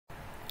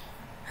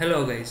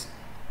Hello guys,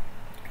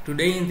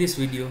 today in this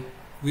video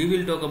we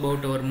will talk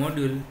about our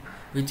module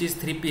which is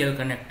 3PL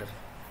connector.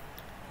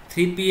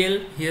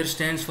 3PL here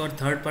stands for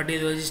third party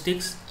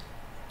logistics.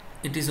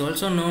 It is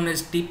also known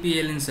as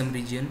TPL in some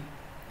region.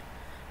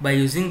 By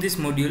using this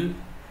module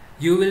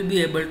you will be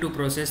able to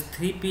process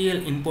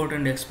 3PL import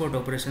and export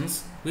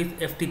operations with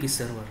FTP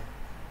server.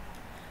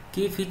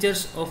 Key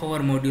features of our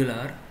module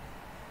are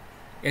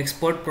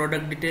export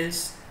product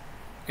details,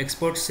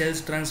 export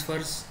sales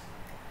transfers,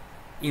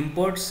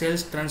 import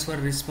sales transfer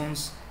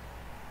response,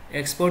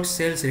 export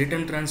sales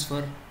return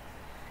transfer,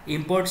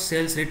 import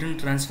sales return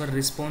transfer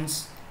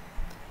response,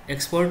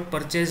 export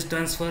purchase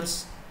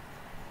transfers,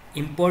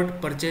 import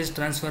purchase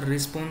transfer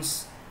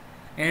response,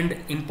 and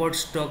import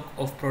stock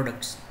of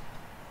products.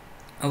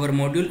 Our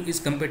module is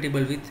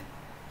compatible with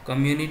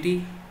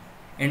Community,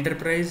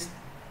 Enterprise,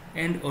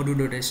 and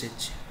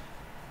Odoo.sh.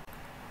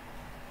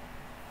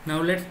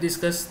 Now let's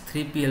discuss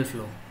 3PL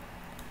flow.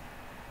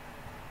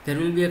 There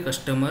will be a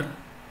customer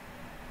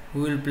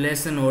who will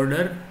place an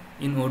order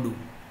in Odoo.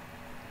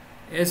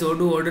 As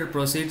Odoo order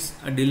proceeds,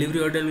 a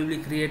delivery order will be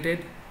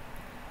created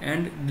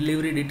and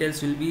delivery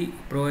details will be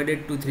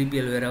provided to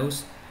 3PL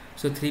warehouse.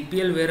 So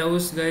 3PL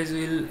warehouse guys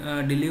will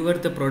deliver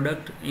the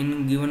product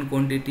in given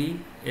quantity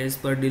as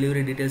per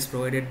delivery details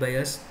provided by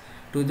us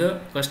to the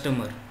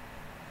customer,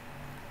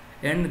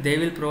 and they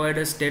will provide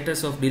a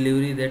status of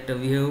delivery that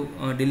we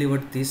have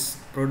delivered this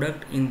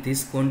product in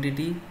this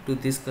quantity to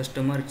this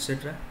customer,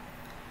 etc.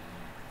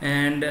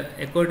 And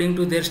according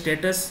to their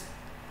status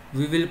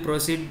we will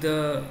proceed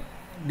the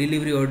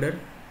delivery order,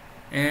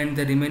 and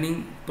the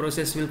remaining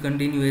process will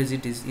continue as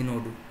it is in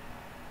Odoo.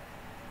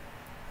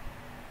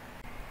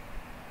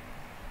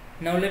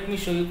 Now let me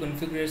show you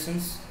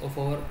configurations of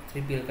our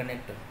 3PL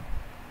connector.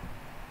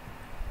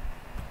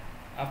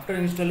 After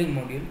installing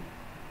module,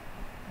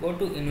 go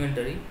to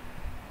inventory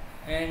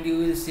and you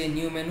will see a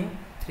new menu,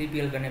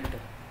 3PL connector.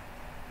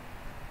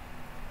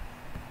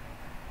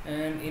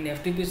 And in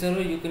FTP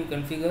server you can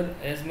configure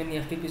as many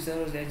FTP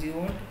servers as you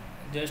want.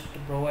 Just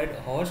provide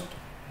host,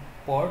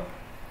 port,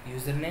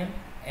 username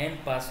and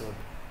password.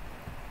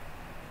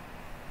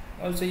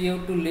 Also you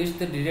have to list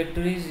the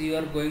directories you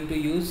are going to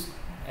use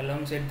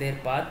alongside their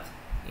path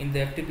in the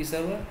FTP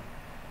server,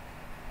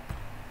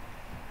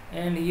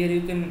 and here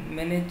you can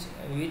manage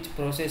which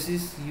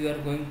processes you are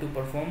going to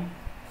perform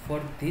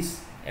for this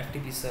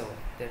FTP server.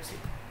 That's it.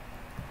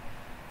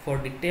 For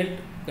detailed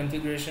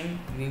configuration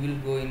we will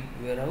go in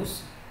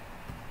warehouse.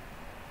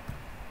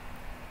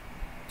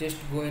 Just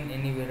go in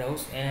any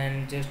warehouse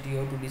and just you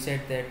have to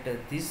decide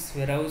that this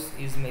warehouse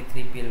is my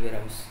 3PL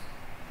warehouse.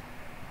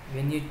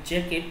 When you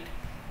check it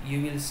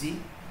you will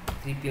see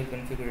 3PL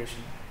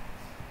configuration.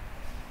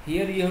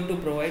 Here you have to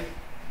provide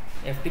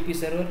FTP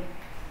server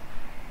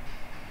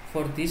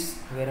for this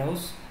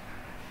warehouse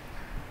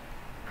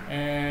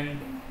and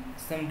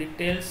some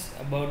details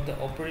about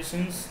the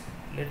operations.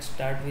 Let's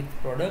start with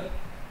product.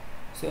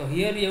 So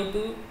here you have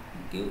to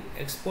give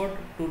export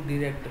to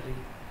directory.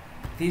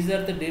 These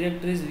are the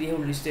directories we have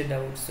listed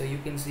out, so you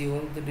can see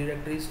all the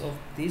directories of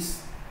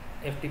this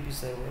FTP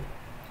server,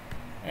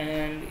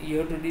 and you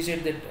have to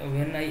decide that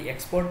when I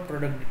export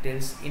product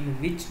details, in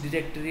which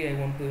directory I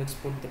want to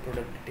export the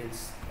product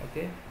details.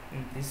 Okay,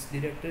 in this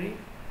directory,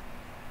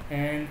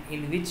 and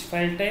in which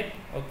file type.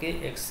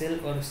 Okay, Excel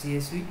or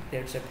CSV,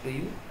 that's up to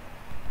you.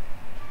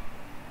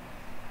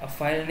 A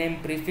file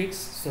name prefix,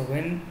 so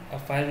when a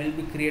file will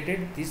be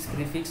created, this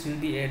prefix will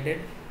be added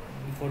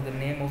before the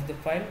name of the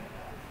file.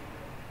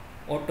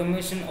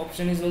 Automation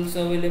option is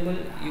also available.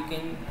 You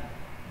can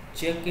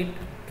check it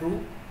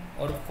true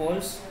or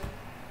false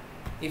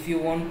if you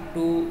want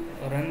to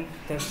run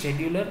the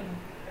scheduler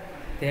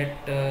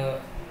that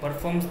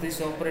performs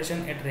this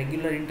operation at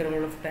regular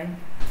interval of time.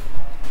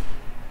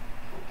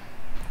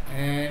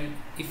 And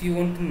if you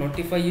want to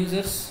notify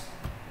users,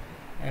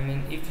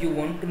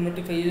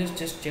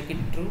 just check it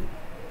true.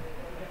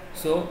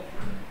 So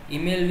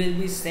email will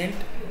be sent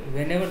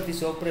whenever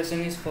this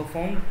operation is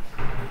performed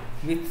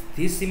with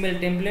this email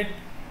template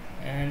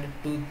and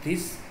to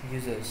these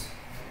users.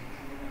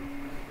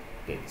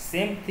 Okay,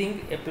 same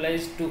thing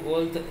applies to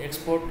all the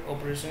export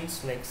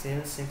operations like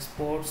sales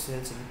export,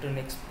 sales return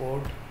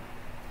export,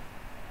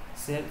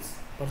 sales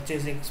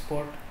purchase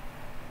export.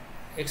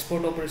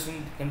 Export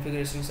operation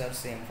configurations are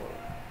same for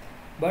all,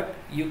 but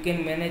you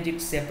can manage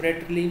it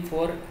separately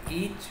for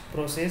each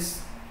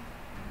process,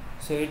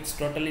 so it's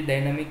totally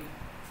dynamic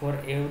for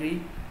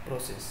every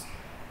process.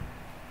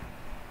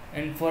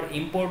 And for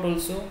import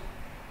also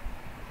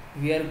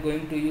we are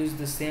going to use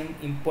the same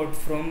import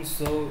from,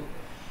 so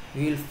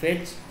we will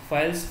fetch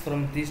files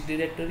from this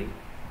directory.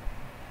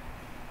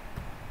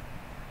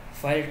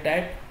 File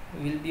type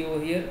will be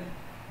over here.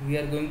 We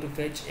are going to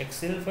fetch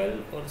Excel file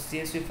or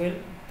CSV file,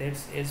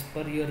 that's as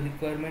per your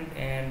requirement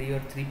and your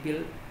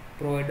 3PL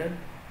provider.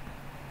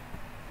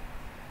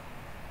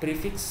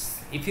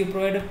 Prefix, if you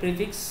provide a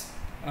prefix,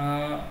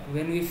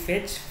 when we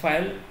fetch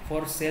file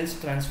for sales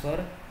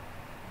transfer,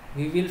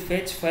 we will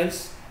fetch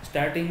files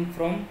starting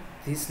from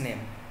this name.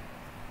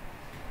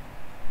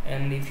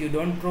 and if you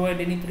don't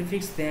provide any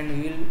prefix,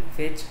 then we will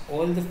fetch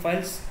all the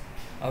files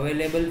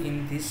available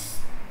in this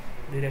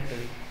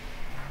directory.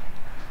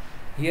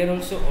 Here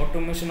also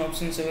automation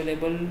options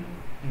available,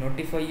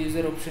 notify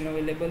user option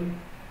available,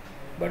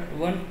 but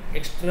one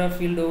extra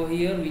field over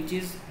here which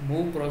is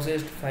move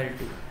processed file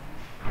to,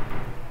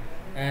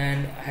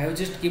 and I have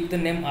just keep the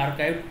name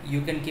archived.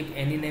 You can keep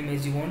any name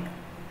as you want.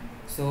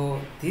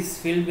 So this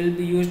field will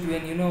be used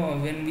when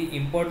when we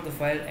import the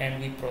file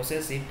and we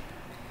process it,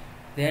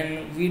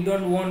 then we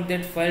don't want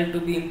that file to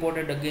be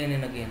imported again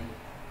and again.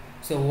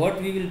 So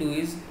what we will do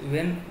is,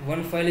 when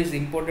one file is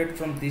imported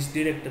from this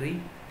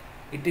directory,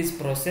 it is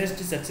processed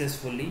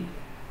successfully,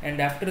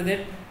 and after that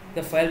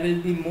the file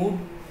will be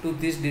moved to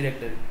this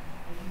directory.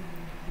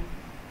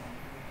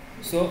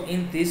 So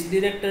in this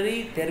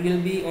directory there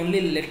will be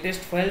only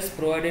latest files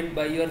provided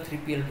by your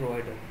 3PL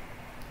provider,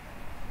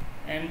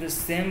 and the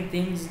same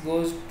things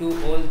goes to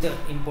all the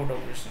import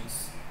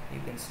operations.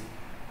 You can see.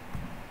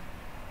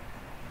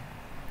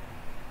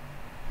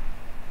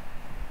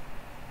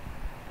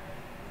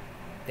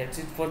 That's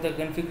it for the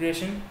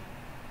configuration.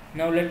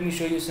 Now let me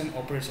show you some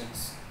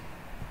operations.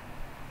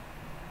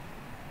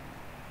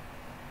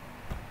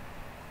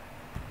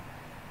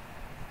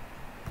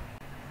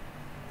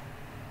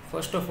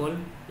 First of all,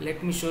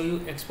 let me show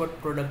you export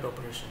product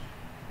operation.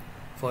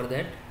 For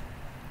that,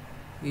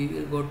 we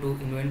will go to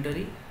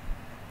inventory,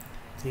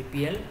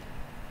 3PL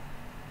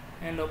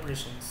and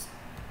operations.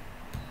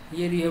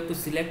 Here you have to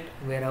select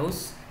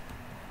warehouse,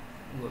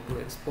 go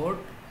to export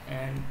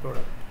and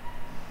product.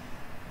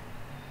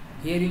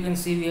 Here you can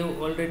see we have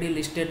already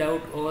listed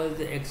out all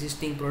the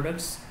existing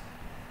products,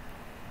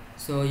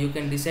 so you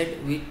can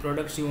decide which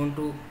products you want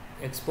to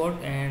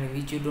export and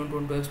which you don't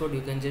want to export.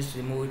 You can just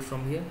remove it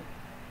from here,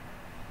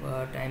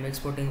 but I am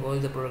exporting all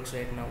the products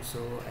right now, so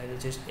I will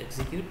just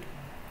execute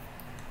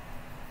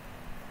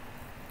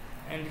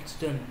and it's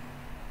done.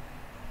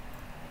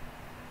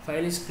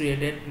 File is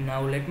created.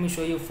 Now let me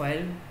show you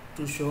file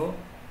to show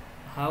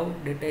how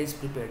data is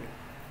prepared.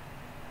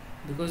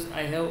 Because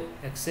I have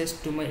access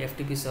to my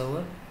FTP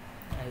server,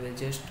 I will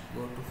just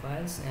go to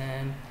files,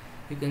 and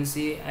you can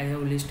see I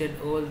have listed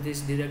all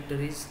these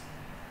directories.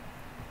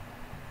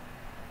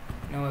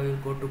 Now I will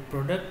go to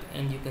product,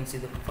 and you can see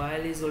the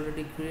file is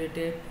already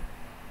created.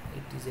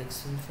 It is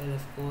Excel file,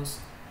 of course,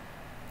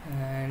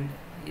 and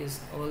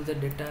yes, all the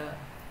data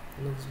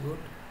looks good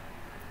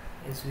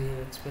as we have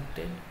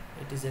expected.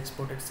 It is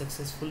exported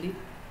successfully.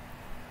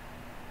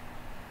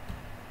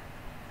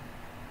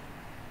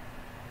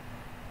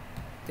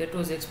 That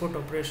was export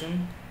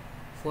operation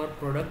for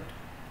product.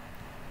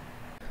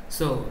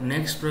 So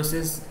next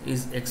process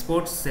is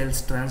export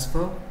sales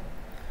transfer.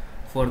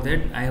 For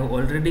that I have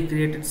already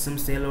created some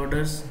sale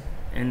orders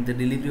and the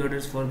delivery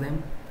orders for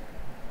them.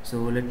 So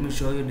let me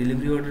show you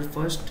delivery order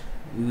first.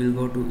 We will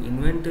go to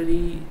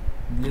inventory,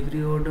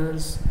 delivery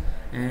orders,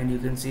 and you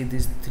can see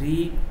these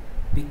 3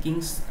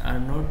 pickings are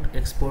not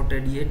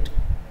exported yet.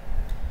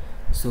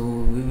 So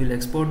we will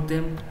export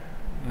them,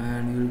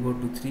 and we will go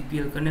to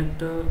 3PL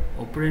connector,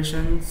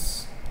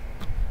 operations,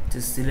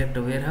 just select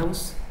a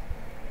warehouse,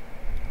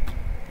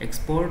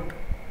 export,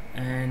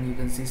 and you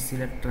can see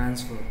select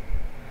transfer.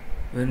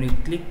 When we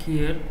click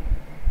here,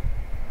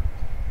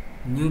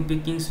 new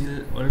pickings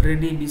will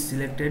already be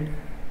selected,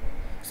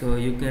 so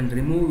you can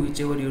remove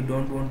whichever you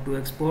don't want to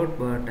export,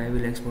 but I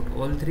will export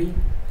all 3.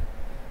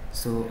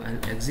 So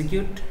I'll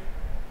execute.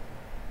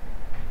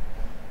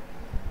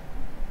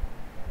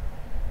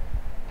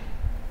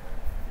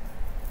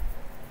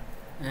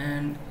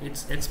 And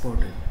it's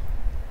exported.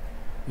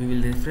 We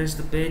will refresh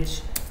the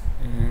page,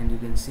 and you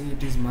can see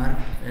it is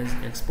marked as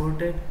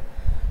exported.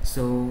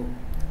 So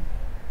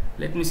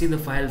let me see the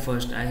file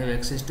first. I have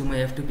access to my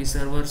FTP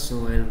server,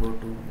 so I'll go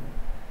to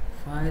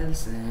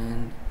files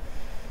and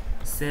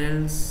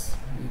sales.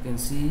 You can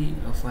see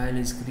a file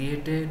is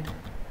created.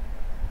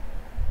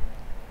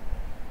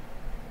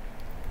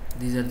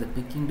 These are the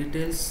picking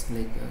details,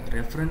 like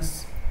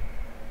reference,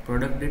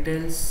 product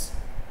details,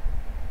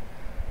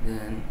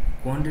 then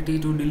quantity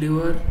to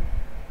deliver,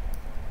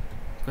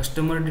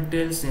 customer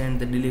details, and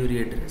the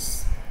delivery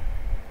address.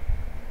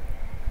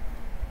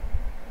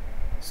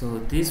 So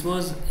this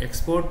was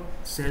export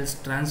sales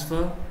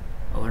transfer.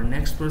 Our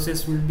next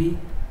process will be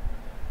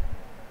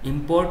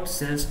import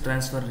sales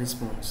transfer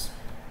response.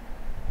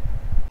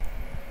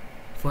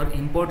 For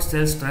import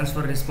sales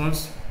transfer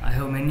response, I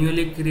have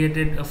manually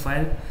created a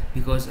file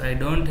because I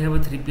don't have a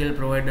 3PL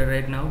provider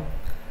right now.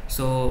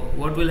 So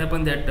what will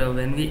happen that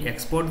when we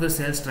export the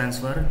sales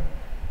transfer,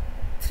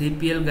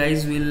 3PL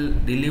guys will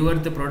deliver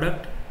the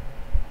product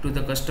to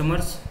the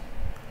customers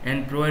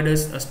and provide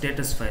us a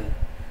status file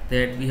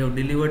that we have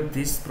delivered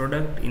this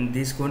product in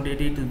this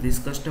quantity to this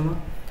customer.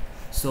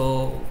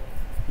 So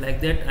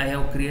like that I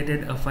have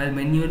created a file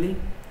manually.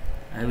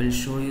 I will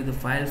show you the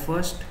file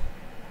first.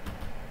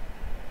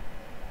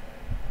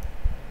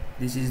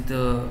 This is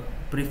the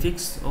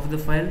prefix of the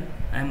file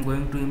I am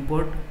going to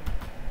import,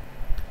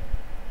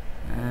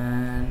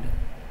 and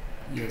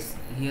yes,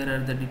 here are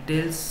the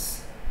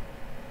details.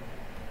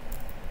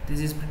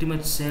 This is pretty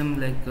much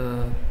same like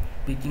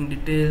picking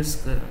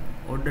details,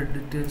 order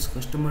details,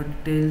 customer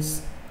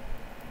details,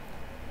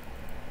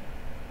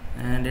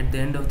 and at the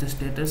end of the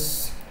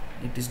status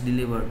it is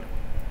delivered.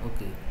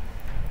 Okay,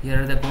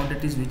 here are the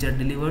quantities which are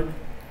delivered.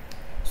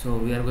 So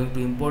we are going to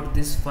import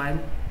this file,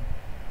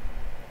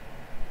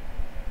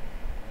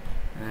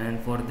 and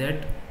for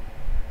that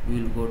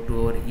we will go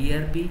to our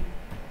ERP,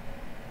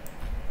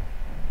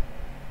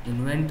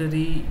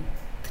 inventory,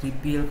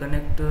 3PL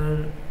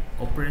connector,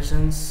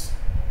 operations,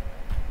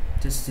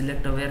 just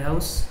select a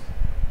warehouse,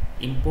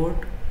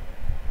 import,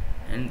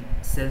 and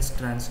sales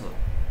transfer.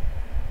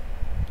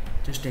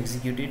 Just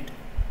execute it.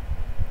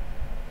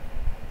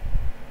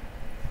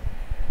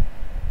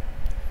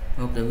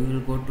 Okay, we will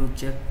go to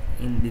check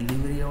in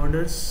delivery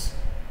orders.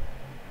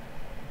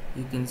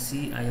 You can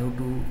see I have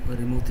to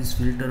remove this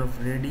filter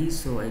of ready,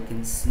 so I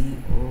can see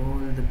all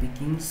the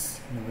pickings.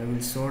 Now I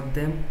will sort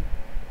them.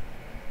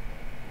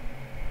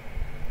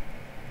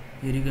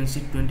 Here you can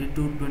see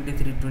 22,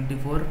 23,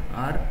 24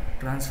 are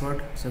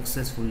transferred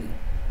successfully.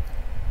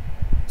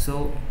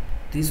 So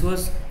this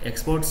was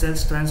export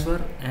sales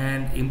transfer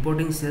and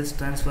importing sales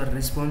transfer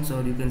response,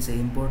 or you can say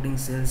importing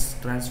sales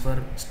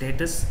transfer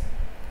status.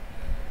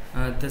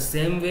 The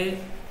same way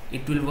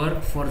it will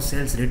work for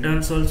sales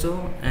returns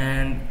also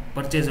and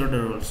purchase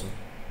order also.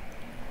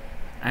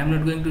 I am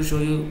not going to show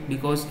you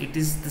because it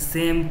is the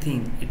same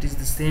thing, it is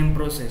the same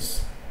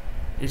process.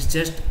 It's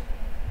just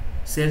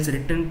sales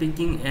return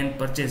picking and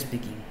purchase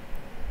picking.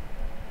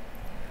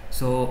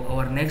 So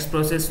our next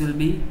process will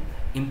be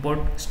import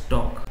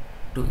stock.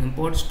 To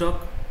import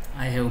stock,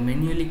 I have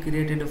manually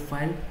created a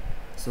file.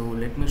 So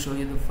let me show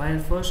you the file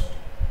first.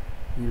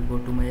 We will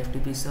go to my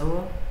FTP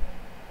server,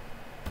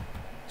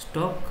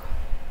 stock,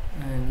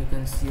 and you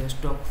can see a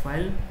stock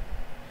file.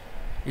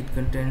 It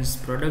contains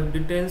product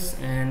details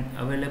and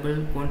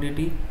available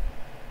quantity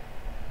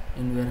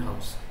in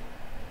warehouse.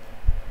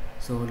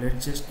 So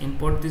let's just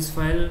import this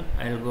file.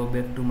 I'll go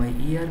back to my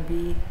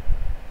ERP,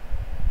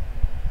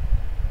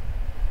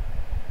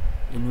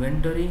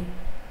 inventory,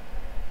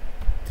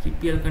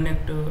 3PL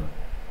connector,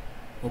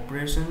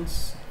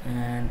 operations,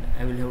 and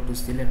I will have to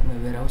select my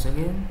warehouse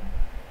again,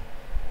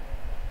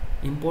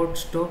 import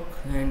stock,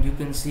 and you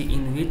can see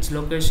in which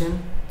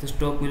location the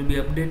stock will be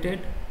updated,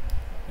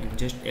 and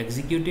just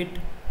execute it,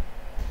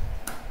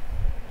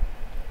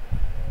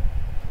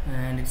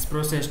 and it's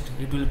processed.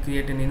 It will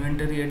create an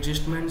inventory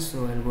adjustment.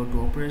 So I'll go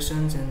to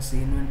operations and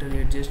see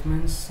inventory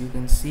adjustments. You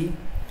can see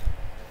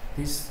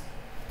this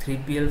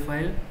 3PL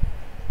file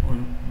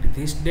on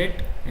this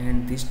date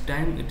and this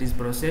time it is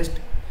processed.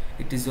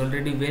 It is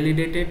already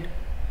validated,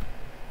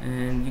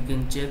 and you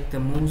can check the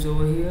moves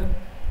over here.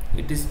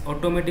 It is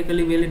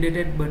automatically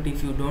validated, but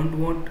if you don't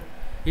want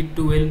it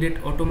to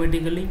validate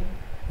automatically,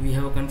 we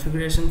have a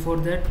configuration for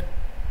that.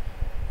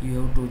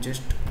 You have to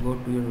just go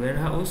to your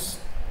warehouse,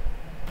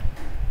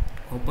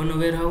 open a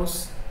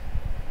warehouse,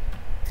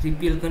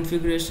 3PL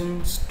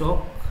configuration,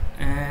 stock,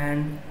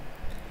 and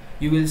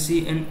you will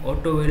see an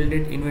auto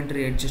validate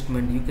inventory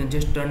adjustment. You can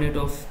just turn it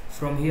off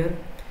from here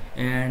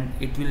and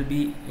it will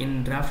be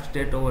in draft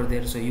state over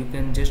there, so you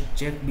can just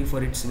check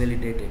before it's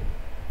validated.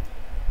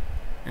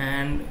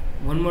 And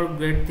one more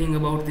great thing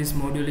about this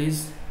module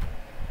is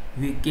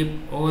we keep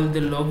all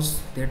the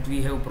logs that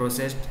we have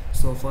processed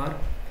so far.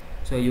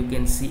 So you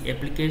can see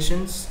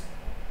applications,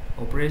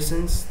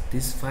 operations,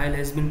 this file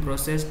has been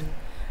processed,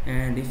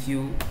 and if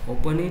you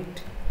open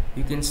it,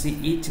 you can see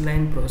each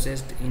line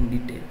processed in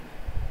detail.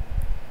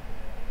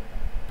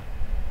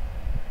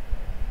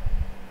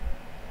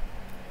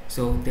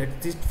 So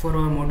that's it for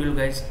our module,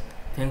 guys.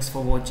 Thanks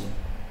for watching.